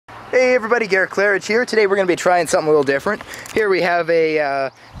Hey everybody, Garrett Claridge here. Today we're going to be trying something a little different. Here we have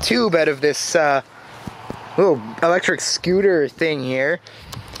a tube out of this little electric scooter thing here.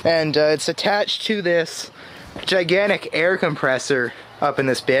 And it's attached to this gigantic air compressor up in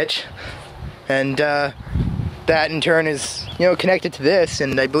this bitch. And that in turn is, connected to this.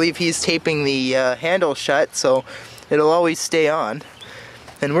 And I believe he's taping the handle shut so it'll always stay on.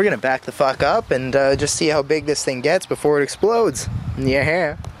 And we're going to back the fuck up and just see how big this thing gets before it explodes.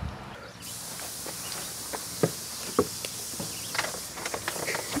 Yeah.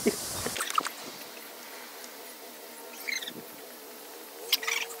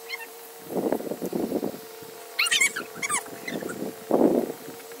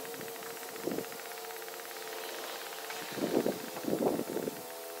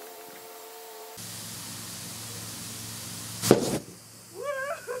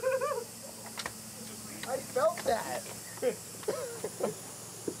 I felt that.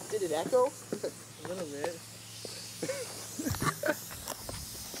 Did it echo? A little bit.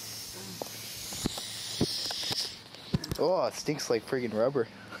 Oh, it stinks like friggin' rubber.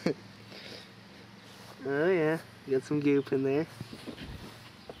 Oh yeah, got some goop in there.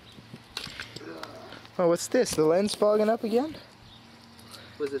 Oh, what's this? The lens fogging up again?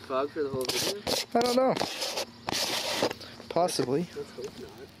 Was it fog for the whole video? I don't know. Possibly. Let's hope not.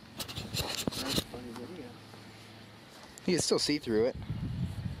 That's a funny video. You can still see through it.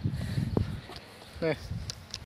 Eh.